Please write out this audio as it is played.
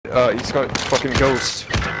he's got fucking ghost.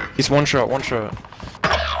 He's one shot.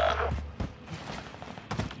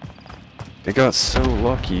 They got so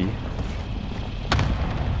lucky.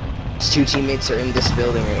 His 2 teammates are in this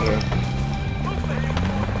building right here.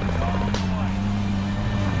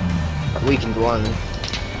 I weakened one.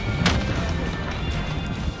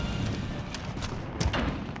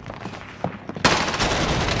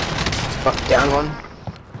 Oh, down one.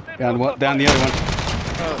 Down the other one.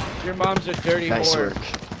 Oh, your mom's a dirty Nice whore. work.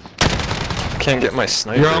 Can't get my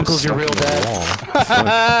sniper. Your uncle's your stuck real in the dad. wall.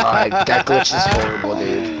 That glitch is horrible,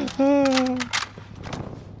 dude.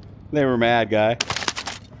 They were mad, guy.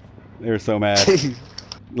 They were so mad.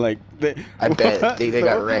 Like, I bet they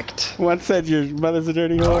got wrecked. One said your mother's a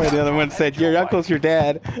dirty whore, and the other one said your uncle's your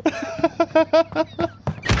dad.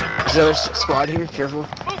 There's another squad here, careful.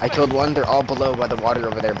 I killed one, they're all below by the water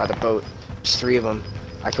over there, by the boat. There's 3 of them.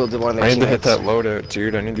 I killed the one of their I need to hit teammates. that loadout,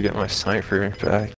 dude. I need to get my sniper back.